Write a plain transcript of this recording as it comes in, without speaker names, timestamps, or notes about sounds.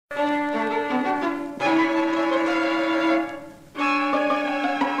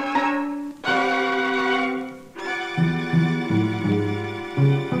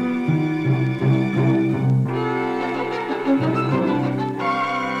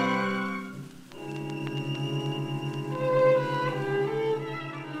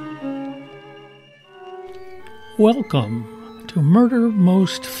Welcome to Murder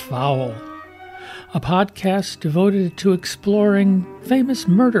Most Foul, a podcast devoted to exploring famous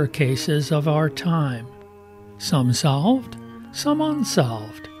murder cases of our time. Some solved, some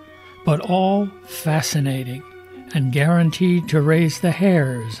unsolved, but all fascinating and guaranteed to raise the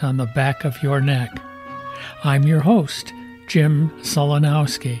hairs on the back of your neck. I'm your host, Jim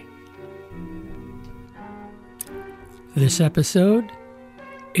Solanowski. This episode,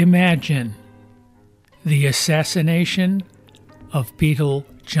 Imagine the assassination of Beatle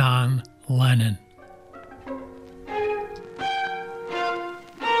John Lennon.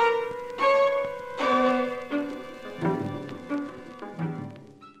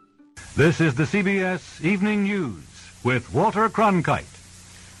 This is the CBS Evening News with Walter Cronkite.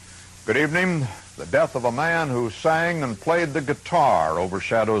 Good evening. The death of a man who sang and played the guitar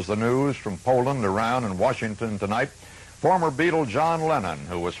overshadows the news from Poland, Iran, and Washington tonight. Former Beatle John Lennon,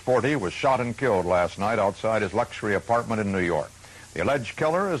 who was 40, was shot and killed last night outside his luxury apartment in New York. The alleged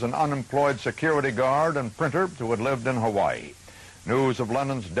killer is an unemployed security guard and printer who had lived in Hawaii. News of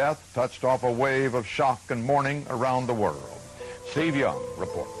Lennon's death touched off a wave of shock and mourning around the world. Steve Young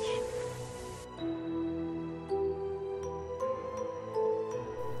reports.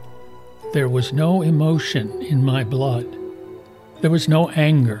 There was no emotion in my blood. There was no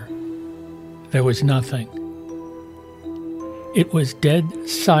anger. There was nothing. It was dead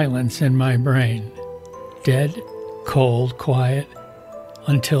silence in my brain. Dead, cold, quiet,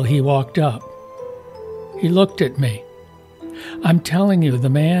 until he walked up. He looked at me. I'm telling you, the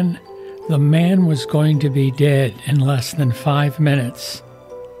man was going to be dead in less than 5 minutes.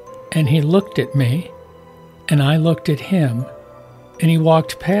 And he looked at me, and I looked at him, and he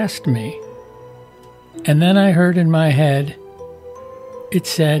walked past me. And then I heard in my head, it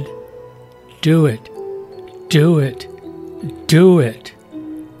said, "Do it, do it, do it,"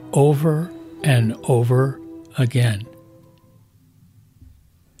 over and over again.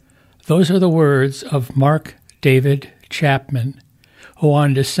 Those are the words of Mark David Chapman, who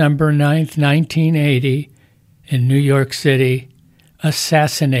on December 9th, 1980, in New York City,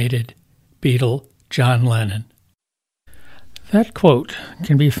 assassinated Beatle John Lennon. That quote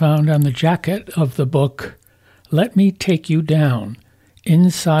can be found on the jacket of the book, Let Me Take You Down,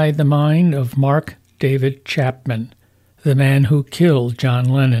 Inside the Mind of Mark David Chapman, the Man Who Killed John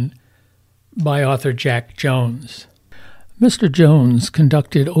Lennon, by author Jack Jones. Mr. Jones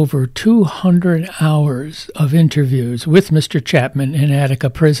conducted over 200 hours of interviews with Mr. Chapman in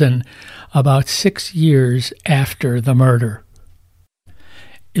Attica Prison about 6 years after the murder.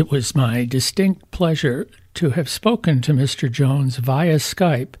 It was my distinct pleasure to have spoken to Mr. Jones via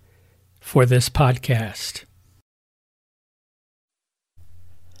Skype for this podcast.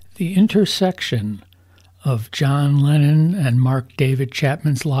 The intersection of John Lennon and Mark David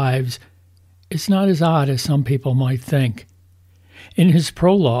Chapman's lives is not as odd as some people might think. In his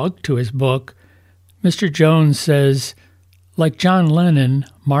prologue to his book, Mr. Jones says, like John Lennon,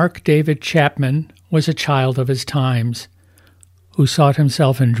 Mark David Chapman was a child of his times, who sought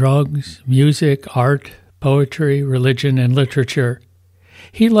himself in drugs, music, art, poetry, religion, and literature.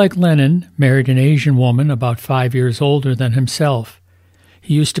 He, like Lennon, married an Asian woman about 5 years older than himself.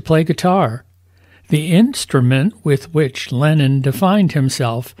 He used to play guitar, the instrument with which Lennon defined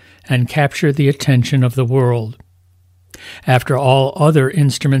himself and captured the attention of the world. After all other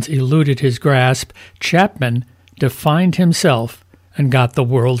instruments eluded his grasp, Chapman defined himself and got the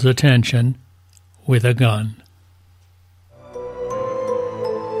world's attention with a gun.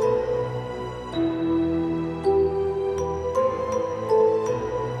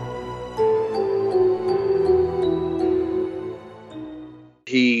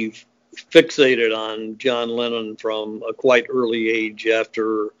 He fixated on John Lennon from a quite early age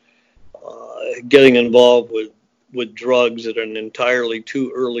after getting involved with drugs at an entirely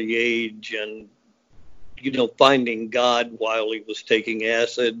too early age and, finding God while he was taking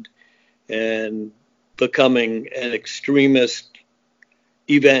acid and becoming an extremist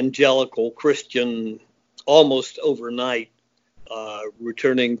evangelical Christian almost overnight,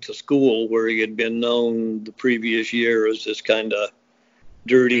 returning to school where he had been known the previous year as this kind of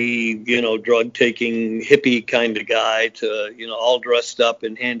dirty, drug-taking hippie kind of guy to, all dressed up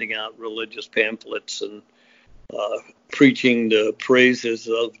and handing out religious pamphlets and preaching the praises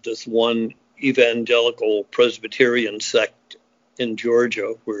of this one evangelical Presbyterian sect in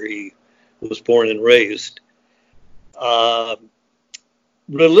Georgia where he was born and raised.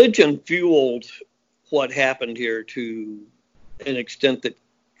 Religion fueled what happened here to an extent that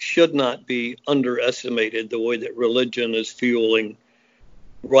should not be underestimated, the way that religion is fueling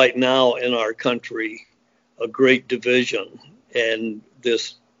right now in our country a great division and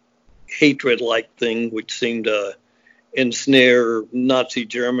this hatred-like thing, which seemed to ensnare Nazi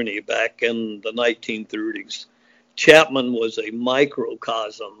Germany back in the 1930s. Chapman was a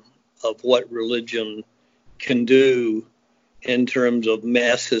microcosm of what religion can do in terms of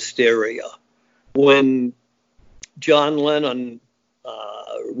mass hysteria. When John Lennon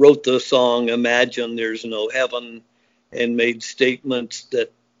wrote the song Imagine There's No Heaven and made statements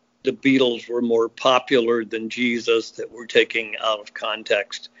that the Beatles were more popular than Jesus that were taken out of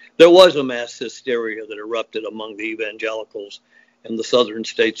context, there was a mass hysteria that erupted among the evangelicals in the southern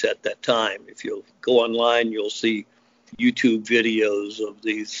states at that time. If you go online, you'll see YouTube videos of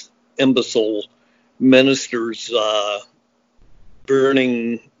these imbecile ministers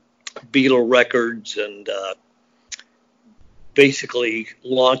burning Beatle records and basically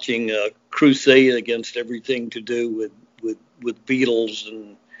launching a crusade against everything to do with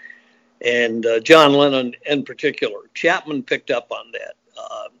Beatles and John Lennon in particular. Chapman picked up on that.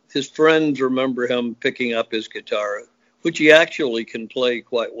 His friends remember him picking up his guitar, which he actually can play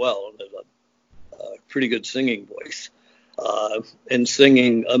quite well and has a pretty good singing voice, and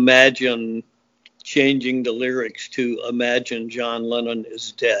singing Imagine, changing the lyrics to Imagine John Lennon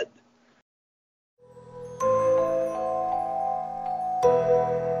is Dead.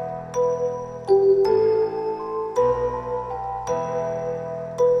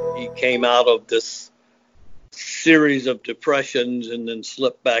 He came out of this series of depressions and then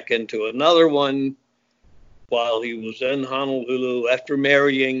slipped back into another one while he was in Honolulu after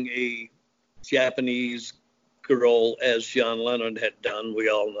marrying a Japanese girl, as John Lennon had done, we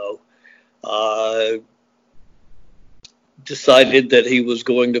all know. Decided that he was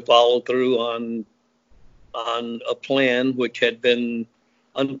going to follow through on a plan which had been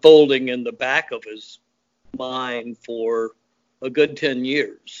unfolding in the back of his mind for a good 10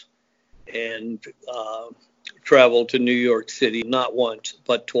 years, and traveled to New York City not once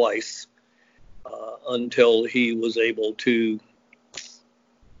but twice until he was able to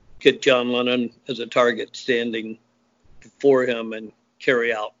get John Lennon as a target standing before him and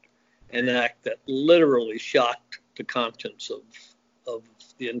carry out an act that literally shocked the conscience of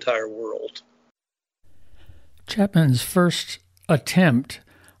the entire world. Chapman's first attempt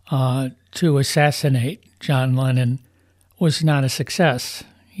to assassinate John Lennon was not a success.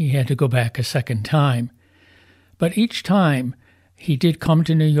 He had to go back a second time. But each time he did come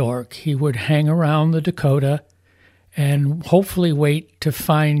to New York, he would hang around the Dakota and hopefully wait to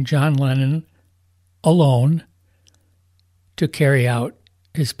find John Lennon alone to carry out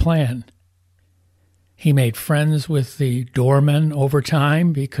his plan. He made friends with the doorman over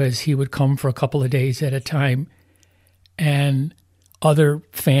time because he would come for a couple of days at a time, and other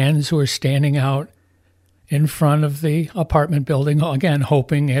fans who were standing out in front of the apartment building, again,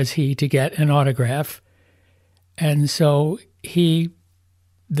 hoping as he to get an autograph. And so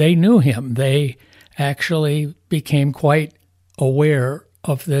they knew him. They actually became quite aware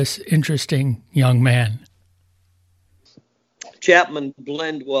of this interesting young man. Chapman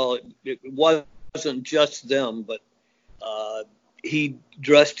it wasn't just them, but he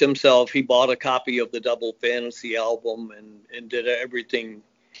dressed himself. He bought a copy of the Double Fantasy album and did everything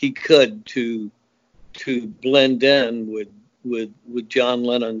he could to blend in with John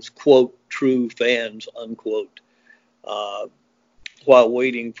Lennon's, quote, true fans, unquote, while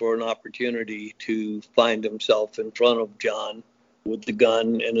waiting for an opportunity to find himself in front of John with the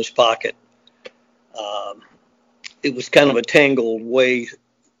gun in his pocket. It was kind of a tangled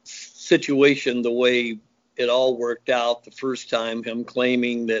situation, the way it all worked out the first time, him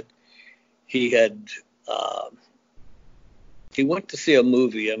claiming that he went to see a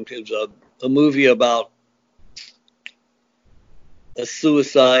movie, and it was a movie about a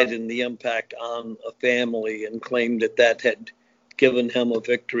suicide and the impact on a family, and claimed that had given him a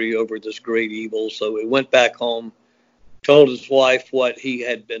victory over this great evil. So he went back home, told his wife what he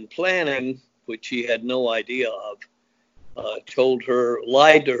had been planning, which she had no idea of,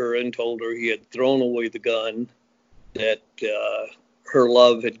 lied to her and told her he had thrown away the gun, that her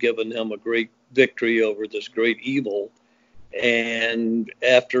love had given him a great victory over this great evil. And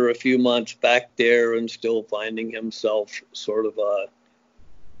after a few months back there and still finding himself sort of a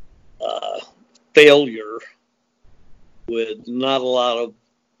failure with not a lot of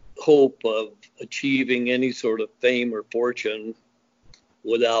hope of achieving any sort of fame or fortune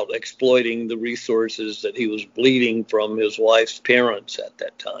without exploiting the resources that he was bleeding from his wife's parents at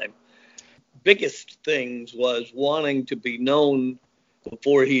that time. Biggest things was wanting to be known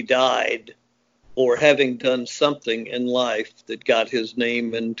before he died, or having done something in life that got his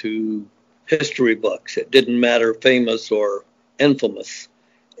name into history books. It didn't matter famous or infamous.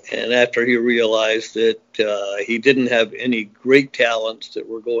 And after he realized that he didn't have any great talents that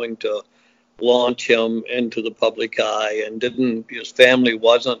were going to launch him into the public eye, and his family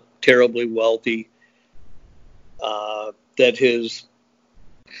wasn't terribly wealthy, that his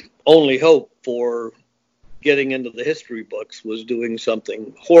only hope for getting into the history books was doing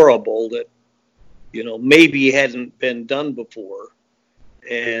something horrible that, maybe hadn't been done before.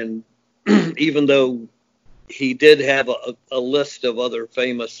 And even though he did have a list of other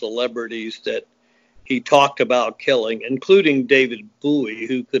famous celebrities that he talked about killing, including David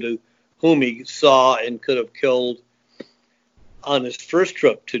Bowie, whom he saw and could have killed on his first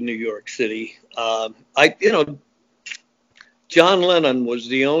trip to New York City. John Lennon was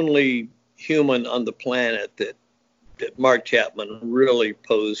the only human on the planet that Mark Chapman really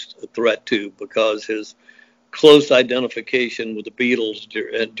posed a threat to, because his close identification with the Beatles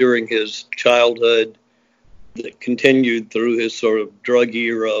during his childhood, that continued through his sort of drug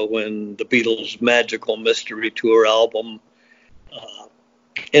era when the Beatles' Magical Mystery Tour album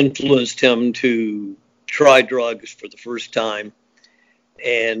influenced him to try drugs for the first time.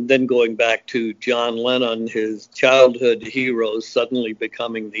 And then going back to John Lennon, his childhood hero, suddenly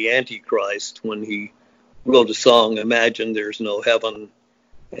becoming the Antichrist when he wrote a song, Imagine There's No Heaven,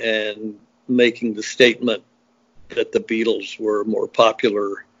 and making the statement that the Beatles were more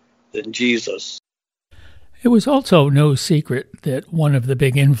popular than Jesus. It was also no secret that one of the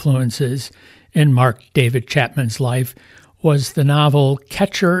big influences in Mark David Chapman's life was the novel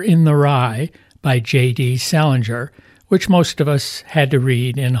Catcher in the Rye by J.D. Salinger, which most of us had to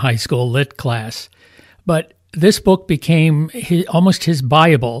read in high school lit class. But this book became almost his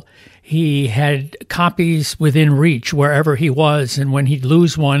Bible. He had copies within reach wherever he was, and when he'd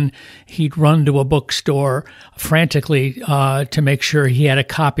lose one, he'd run to a bookstore frantically to make sure he had a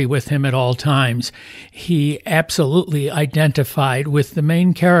copy with him at all times. He absolutely identified with the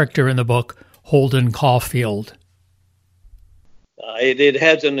main character in the book, Holden Caulfield. It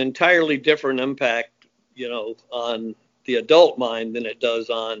has an entirely different impact, on the adult mind than it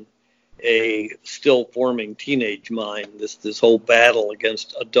does on a still forming teenage mind, this whole battle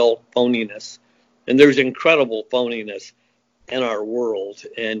against adult phoniness. And there's incredible phoniness in our world.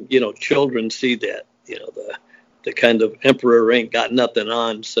 And, children see that, the kind of emperor ain't got nothing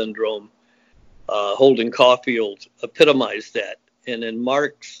on syndrome. Holden Caulfield epitomized that. And in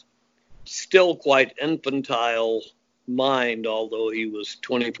Mark's still quite infantile mind, although he was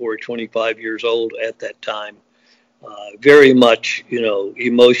 24, 25 years old at that time, very much,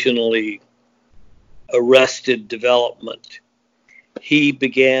 emotionally arrested development, he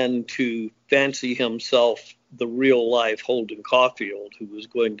began to fancy himself the real life Holden Caulfield, who was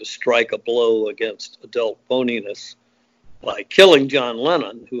going to strike a blow against adult phoniness by killing John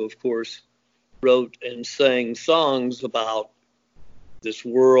Lennon, who, of course, wrote and sang songs about this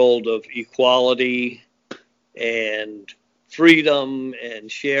world of equality and freedom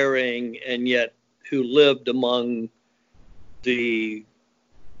and sharing, and yet who lived among the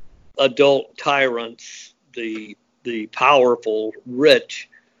adult tyrants, the powerful rich,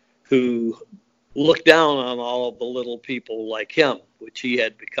 who looked down on all of the little people like him, which he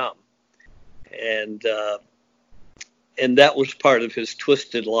had become. And that was part of his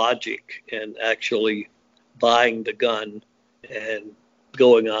twisted logic and actually buying the gun and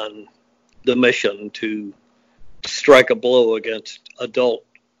going on the mission to strike a blow against adult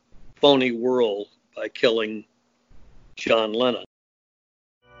phony world by killing John Lennon.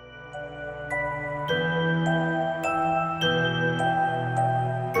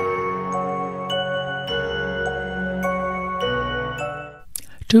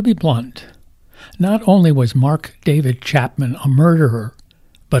 To be blunt, not only was Mark David Chapman a murderer,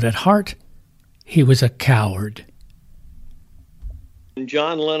 but at heart, he was a coward.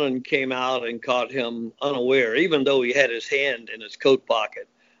 John Lennon came out and caught him unaware, even though he had his hand in his coat pocket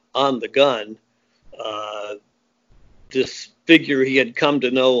on the gun. This figure he had come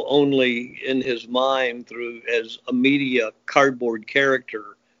to know only in his mind through as a media cardboard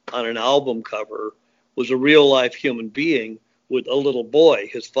character on an album cover was a real life human being with a little boy,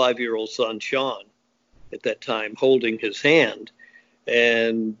 his 5-year-old son, Sean, at that time, holding his hand.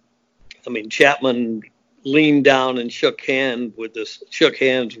 And Chapman leaned down and shook hands with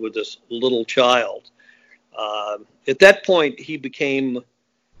this little child. At that point, he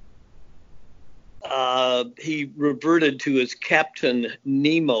reverted to his Captain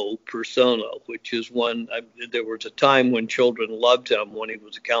Nemo persona, which is there was a time when children loved him when he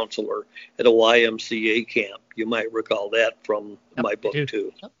was a counselor at a YMCA camp. You might recall that from my book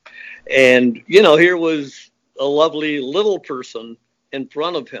too. Yep. And, here was a lovely little person in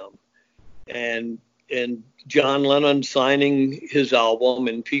front of him. And and John Lennon signing his album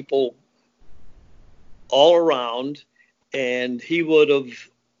and people all around, and he would have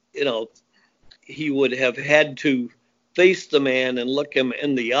had to face the man and look him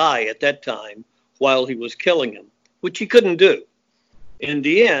in the eye at that time while he was killing him, which he couldn't do. In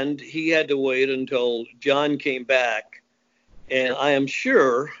the end, he had to wait until John came back, and I am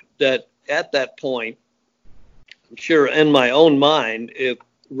sure that at that point, I'm sure in my own mind, if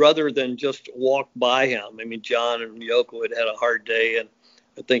rather than just walk by him, I mean, John and Yoko had a hard day, and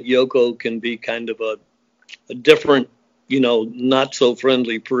I think Yoko can be kind of a different, not so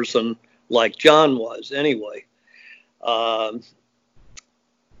friendly person like John was anyway.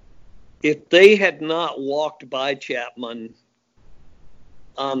 If they had not walked by Chapman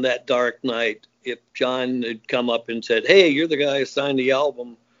on that dark night, if John had come up and said, "Hey, you're the guy who signed the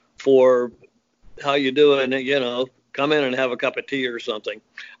album for how you doing, come in and have a cup of tea or something,"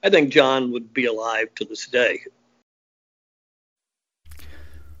 I think John would be alive to this day.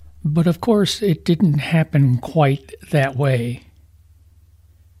 But of course, it didn't happen quite that way.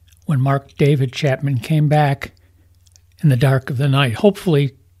 When Mark David Chapman came back in the dark of the night,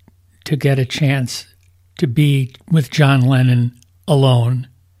 hopefully to get a chance to be with John Lennon alone,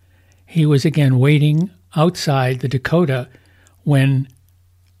 he was again waiting outside the Dakota when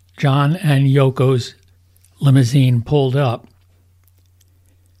John and Yoko's limousine pulled up.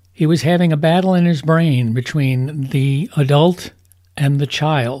 He was having a battle in his brain between the adult and the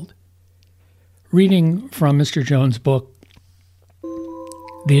child. Reading from Mr. Jones' book,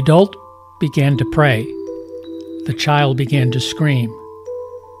 the adult began to pray. The child began to scream.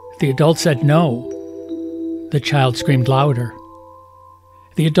 The adult said no. The child screamed louder.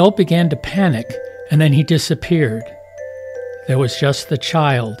 The adult began to panic, and then he disappeared. There was just the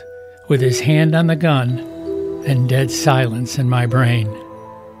child with his hand on the gun and dead silence in my brain.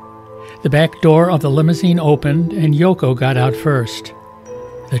 The back door of the limousine opened, and Yoko got out first.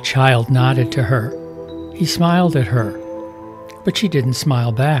 The child nodded to her. He smiled at her, but she didn't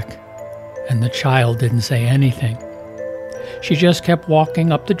smile back, and the child didn't say anything. She just kept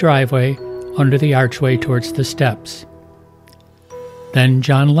walking up the driveway under the archway towards the steps. Then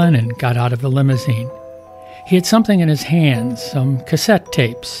John Lennon got out of the limousine. He had something in his hands, some cassette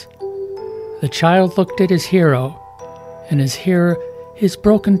tapes. The child looked at his hero, and his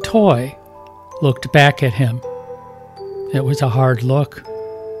broken toy, looked back at him. It was a hard look.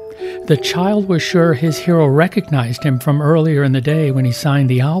 The child was sure his hero recognized him from earlier in the day when he signed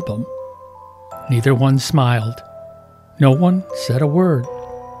the album. Neither one smiled. No one said a word.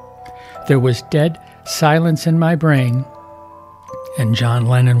 There was dead silence in my brain, and John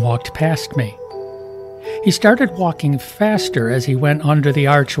Lennon walked past me. He started walking faster as he went under the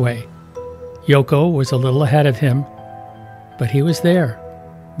archway. Yoko was a little ahead of him, but he was there,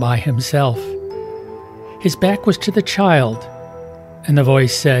 by himself. His back was to the child, and the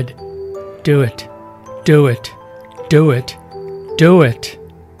voice said, "Do it, do it, do it, do it."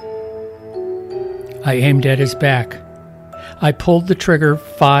 I aimed at his back. I pulled the trigger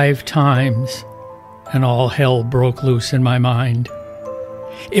 5 times, and all hell broke loose in my mind.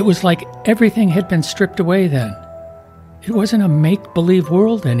 It was like everything had been stripped away then. It wasn't a make-believe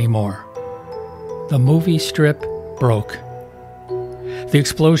world anymore. The movie strip broke. The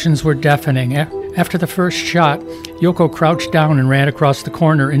explosions were deafening. After the first shot, Yoko crouched down and ran across the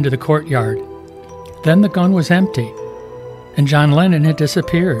corner into the courtyard. Then the gun was empty, and John Lennon had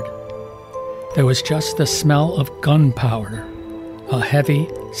disappeared. There was just the smell of gunpowder, a heavy,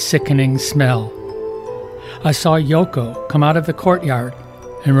 sickening smell. I saw Yoko come out of the courtyard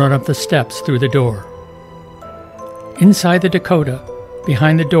and run up the steps through the door. Inside the Dakota,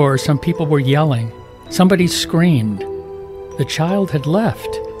 behind the door, some people were yelling. Somebody screamed. The child had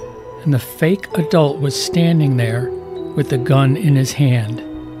left, and the fake adult was standing there with the gun in his hand.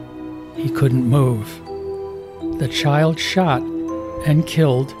 He couldn't move. The child shot and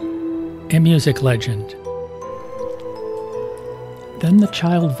killed a music legend. Then the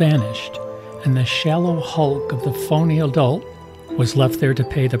child vanished, and the shallow hulk of the phony adult was left there to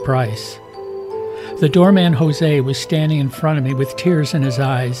pay the price. The doorman Jose was standing in front of me with tears in his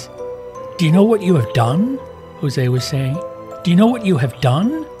eyes. "Do you know what you have done?" Jose was saying. "Do you know what you have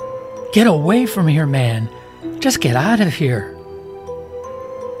done? Get away from here, man. Just get out of here."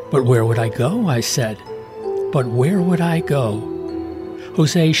 "But where would I go?" I said. "But where would I go?"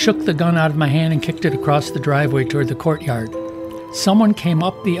 Jose shook the gun out of my hand and kicked it across the driveway toward the courtyard. Someone came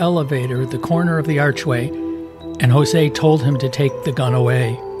up the elevator at the corner of the archway, and Jose told him to take the gun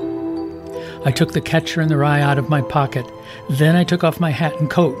away. I took the catcher in the rye out of my pocket. Then I took off my hat and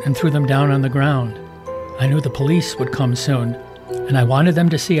coat and threw them down on the ground. I knew the police would come soon, and I wanted them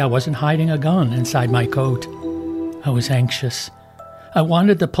to see I wasn't hiding a gun inside my coat. I was anxious. I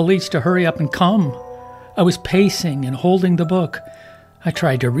wanted the police to hurry up and come. I was pacing and holding the book. I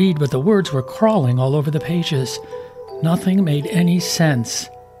tried to read, but the words were crawling all over the pages. Nothing made any sense.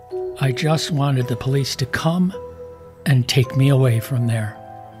 I just wanted the police to come and take me away from there.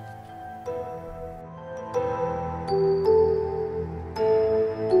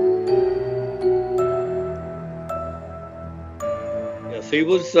 Yes, he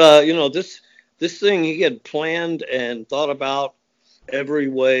was, this thing he had planned and thought about every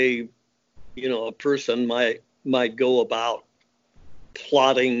way, a person might go about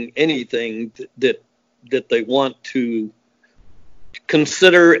plotting anything that they want to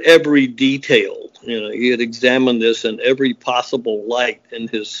consider every detail. He had examined this in every possible light in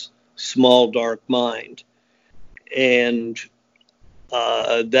his small, dark mind. And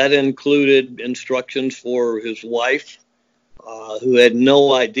that included instructions for his wife, who had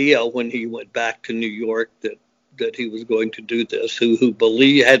no idea when he went back to New York that he was going to do this, who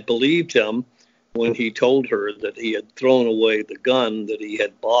had believed him when he told her that he had thrown away the gun that he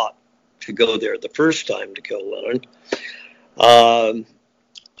had bought to go there the first time to kill Lennon.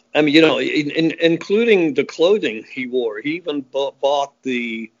 Including the clothing he wore. He even bought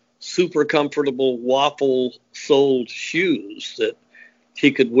the super comfortable waffle-soled shoes that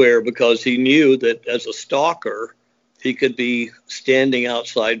he could wear because he knew that as a stalker, he could be standing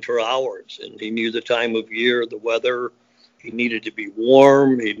outside for hours, and he knew the time of year, the weather. He needed to be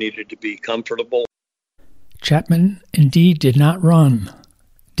warm. He needed to be comfortable. Chapman indeed did not run,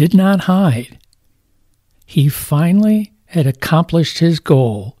 did not hide. He finally had accomplished his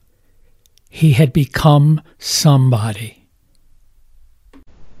goal. He had become somebody.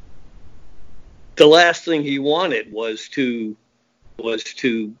 The last thing he wanted was to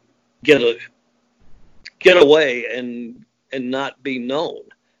get away and not be known.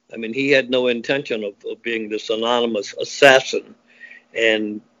 I mean, he had no intention of being this anonymous assassin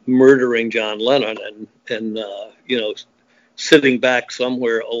and murdering John Lennon and sitting back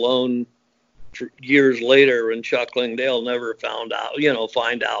somewhere alone for years later and chuckling they'll never find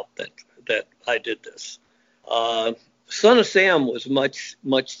out that I did this. Son of Sam was much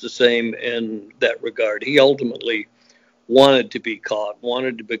the same in that regard. He ultimately wanted to be caught,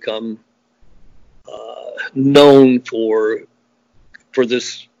 wanted to become known for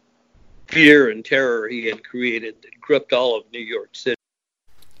this fear and terror he had created that gripped all of New York City.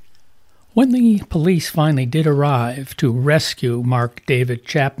 When the police finally did arrive to rescue Mark David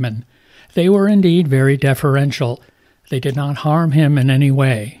Chapman, they were indeed very deferential. They did not harm him in any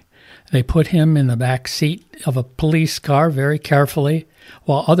way. They put him in the back seat of a police car very carefully,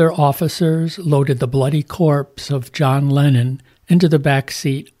 while other officers loaded the bloody corpse of John Lennon into the back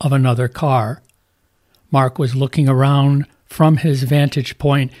seat of another car. Mark was looking around from his vantage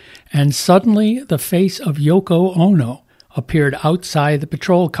point, and suddenly the face of Yoko Ono appeared outside the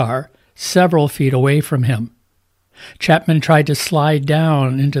patrol car, several feet away from him. Chapman tried to slide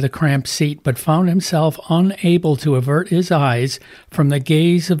down into the cramped seat, but found himself unable to avert his eyes from the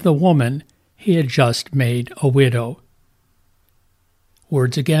gaze of the woman he had just made a widow.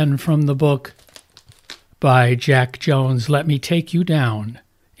 Words again from the book by Jack Jones. Let me take you down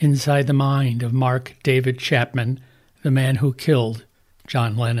inside the mind of Mark David Chapman, the man who killed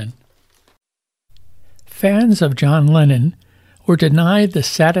John Lennon. Fans of John Lennon were denied the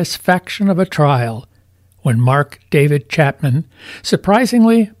satisfaction of a trial when Mark David Chapman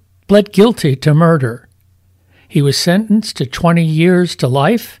surprisingly pled guilty to murder. He was sentenced to 20 years to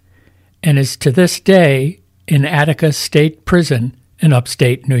life and is to this day in Attica State Prison in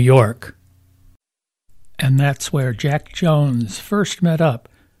upstate New York. And that's where Jack Jones first met up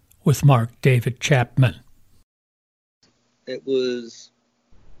with Mark David Chapman. It was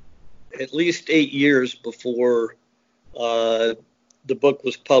at least 8 years before the book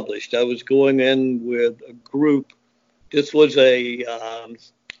was published. I was going in with a group. This was a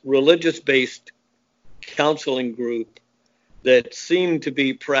religious-based counseling group that seemed to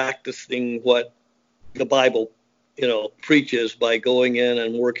be practicing what the Bible, preaches by going in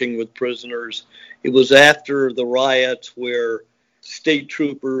and working with prisoners. It was after the riots where state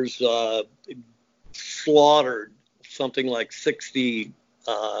troopers slaughtered something like 60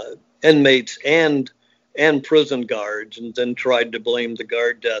 inmates and prison guards, and then tried to blame the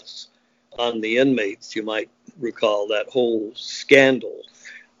guard deaths on the inmates. You might recall that whole scandal.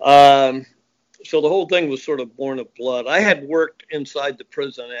 So the whole thing was sort of born of blood. I had worked inside the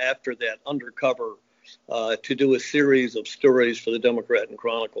prison after that, undercover, to do a series of stories for the Democrat and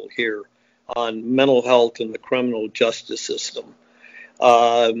Chronicle here on mental health and the criminal justice system.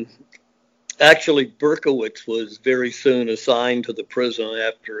 Actually, Berkowitz was very soon assigned to the prison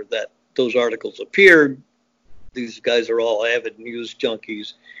after those articles appeared. These guys are all avid news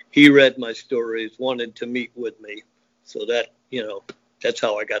junkies. He read my stories, wanted to meet with me. So that's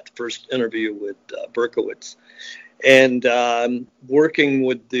how I got the first interview with Berkowitz. And working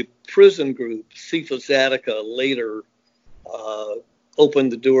with the prison group, Cephas Attica later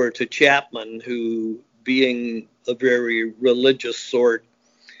opened the door to Chapman, who, being a very religious sort,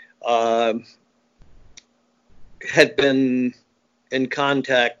 had been in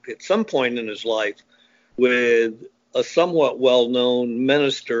contact at some point in his life with a somewhat well-known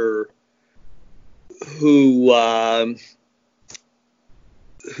minister who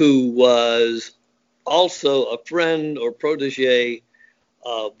was also a friend or protege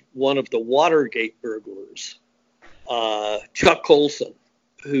of one of the Watergate burglars, Chuck Colson,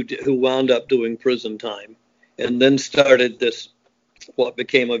 who wound up doing prison time, and then started what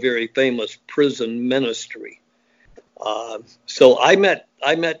became a very famous prison ministry. So I met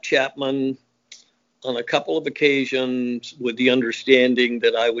Chapman on a couple of occasions with the understanding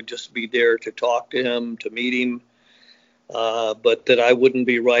that I would just be there to talk to him, to meet him, but that I wouldn't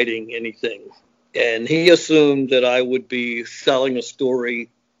be writing anything. And he assumed that I would be selling a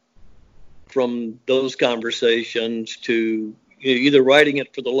story from those conversations to either writing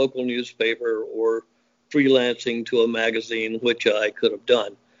it for the local newspaper or freelancing to a magazine, which I could have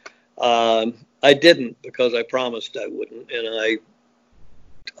done. I didn't, because I promised I wouldn't, and I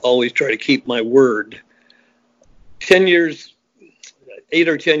always try to keep my word. 8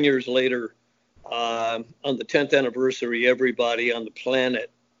 or 10 years later, on the 10th anniversary, everybody on the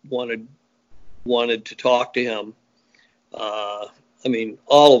planet wanted to talk to him.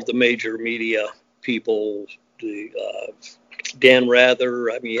 All of the major media people, Dan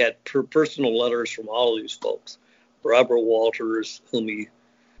Rather, he had personal letters from all of these folks. Barbara Walters, whom he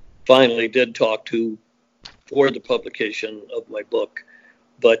finally did talk to for the publication of my book.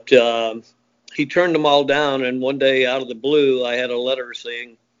 But he turned them all down, and one day, out of the blue, I had a letter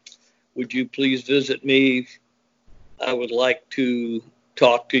saying, "Would you please visit me? I would like to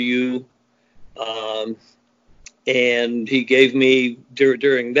talk to you." And he gave me,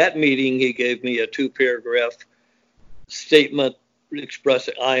 during that meeting, he gave me a 2-paragraph statement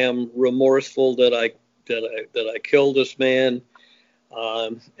expressing, "I am remorseful that I killed this man."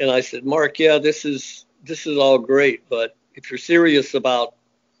 And I said, "Mark, yeah, this is all great, but if you're serious about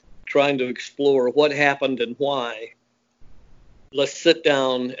trying to explore what happened and why, let's sit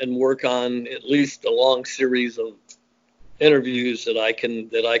down and work on at least a long series of interviews that I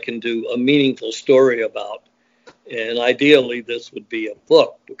can do a meaningful story about. And ideally, this would be a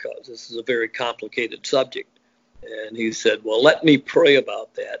book, because this is a very complicated subject." And he said, "Well, let me pray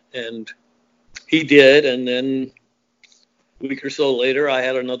about that." And he did. And then a week or so later, I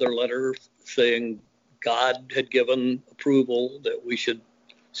had another letter saying God had given approval that we should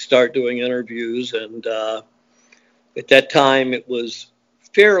start doing interviews. And at that time, it was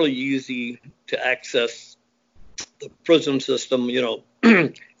fairly easy to access the prison system,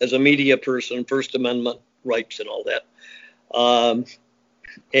 as a media person, First Amendment rights and all that.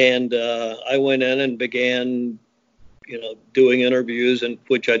 And I went in and began, doing interviews, in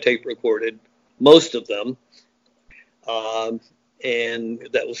which I tape recorded most of them. And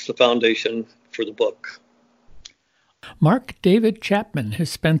that was the foundation for the book. Mark David Chapman has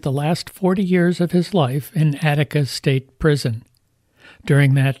spent the last 40 years of his life in Attica State Prison.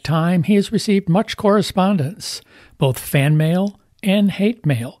 During that time, he has received much correspondence, both fan mail and hate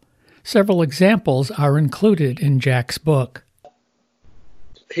mail. Several examples are included in Jack's book.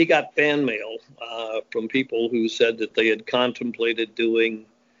 He got fan mail from people who said that they had contemplated doing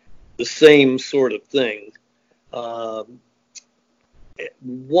the same sort of thing.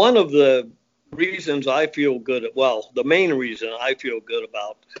 One of the reasons I feel good, the main reason I feel good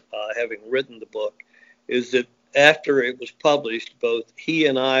about having written the book is that after it was published, both he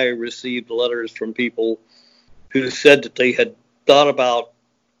and I received letters from people who said that they had thought about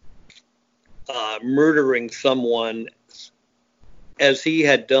murdering someone as he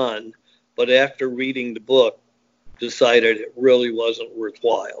had done, but after reading the book, decided it really wasn't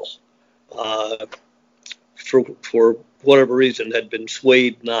worthwhile. For whatever reason, had been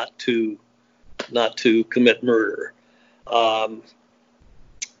swayed not to commit murder.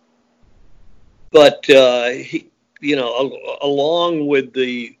 But he, along with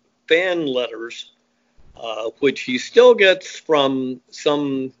the fan letters, which he still gets from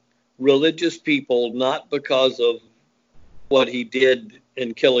some religious people, not because of what he did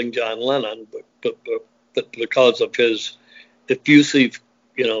in killing John Lennon, but because of his effusive,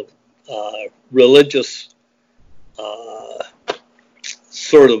 religious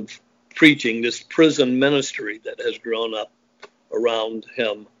sort of preaching, this prison ministry that has grown up around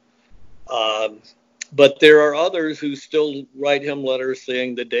him. But there are others who still write him letters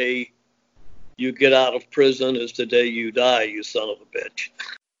saying the day you get out of prison is the day you die, you son of a bitch.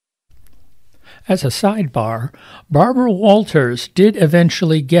 As a sidebar, Barbara Walters did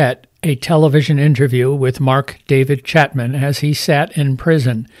eventually get a television interview with Mark David Chapman as he sat in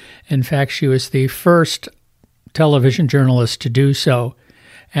prison. In fact, she was the first television journalist to do so.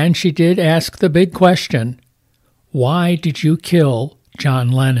 And she did ask the big question, why did you kill John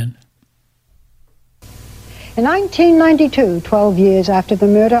Lennon? In 1992, 12 years after the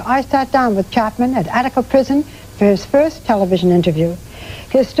murder, I sat down with Chapman at Attica Prison for his first television interview.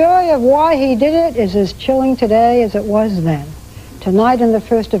 His story of why he did it is as chilling today as it was then. Tonight, in the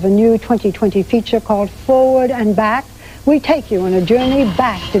first of a new 2020 feature called Forward and Back, we take you on a journey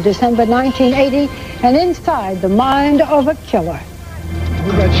back to December 1980 and inside the mind of a killer.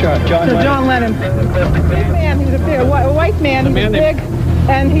 Who got shot? John Lennon. Big man, he was a white man, he was big,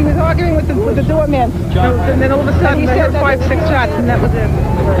 and he was arguing with the doorman. And then all of a sudden, he said 5, 6 shots, and that was it.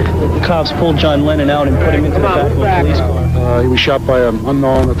 The cops pulled John Lennon out and put him into the back of a police car. He was shot by an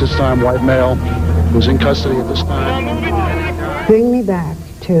unknown, at this time, white male who was in custody at this time. Bring me back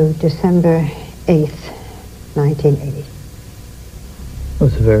to December 8th, 1980. It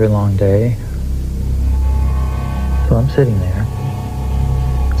was a very long day. So I'm sitting there.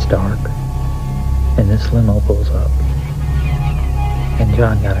 It's dark. And this limo pulls up. And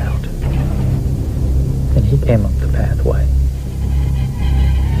John got out. And he came up the pathway.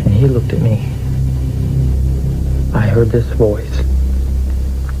 And he looked at me. I heard this voice.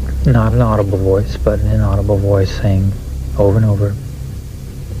 Not an audible voice, but an inaudible voice saying over and over,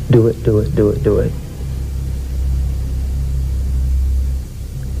 do it, do it, do it, do it.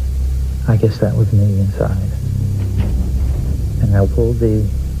 I guess that was me inside. And I pulled the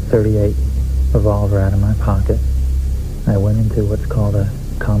 .38 revolver out of my pocket. I went into what's called a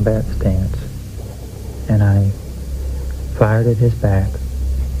combat stance. And I fired at his back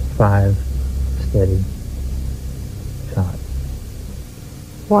 5 steady shots.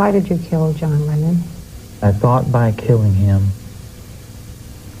 Why did you kill John Lennon? I thought by killing him,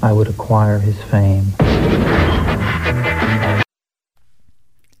 I would acquire his fame.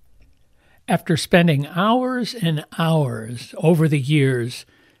 After spending hours and hours over the years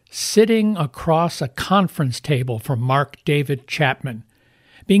sitting across a conference table from Mark David Chapman,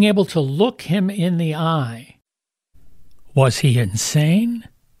 being able to look him in the eye, was he insane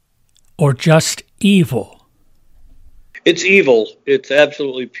or just evil? It's evil. It's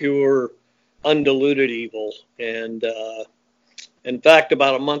absolutely pure, undiluted evil. And in fact,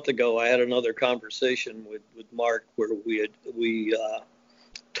 about a month ago, I had another conversation with Mark where we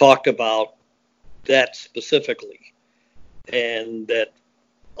talked about that specifically, and that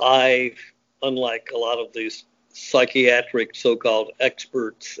I, unlike a lot of these psychiatric so-called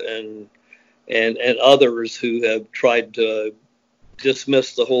experts and others who have tried to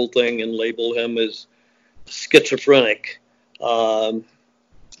dismiss the whole thing and label him as schizophrenic, and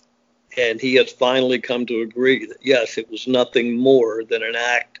he has finally come to agree that yes, it was nothing more than an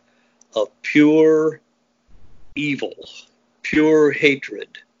act of pure evil, pure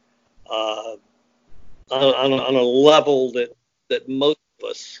hatred, on a level that most of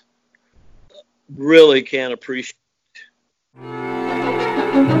us really can't appreciate.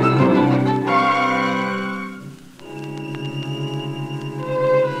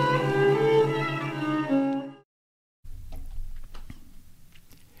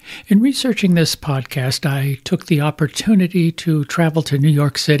 In researching this podcast, I took the opportunity to travel to New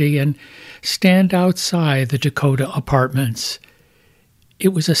York City and stand outside the Dakota Apartments.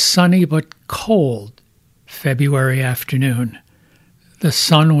 It was a sunny but cold February afternoon. The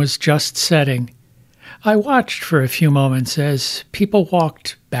sun was just setting. I watched for a few moments as people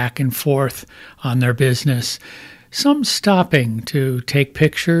walked back and forth on their business, some stopping to take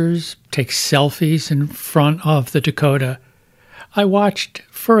pictures, take selfies in front of the Dakota. I watched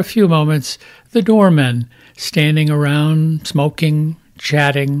for a few moments the doormen standing around, smoking,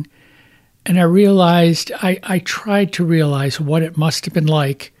 chatting, and I tried to realize what it must have been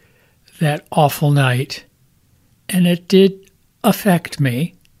like that awful night. And it did affect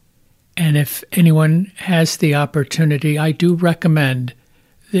me. And if anyone has the opportunity, I do recommend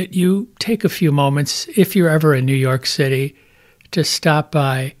that you take a few moments, if you're ever in New York City, to stop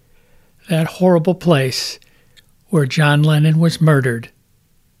by that horrible place where John Lennon was murdered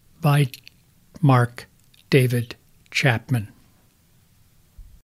by Mark David Chapman.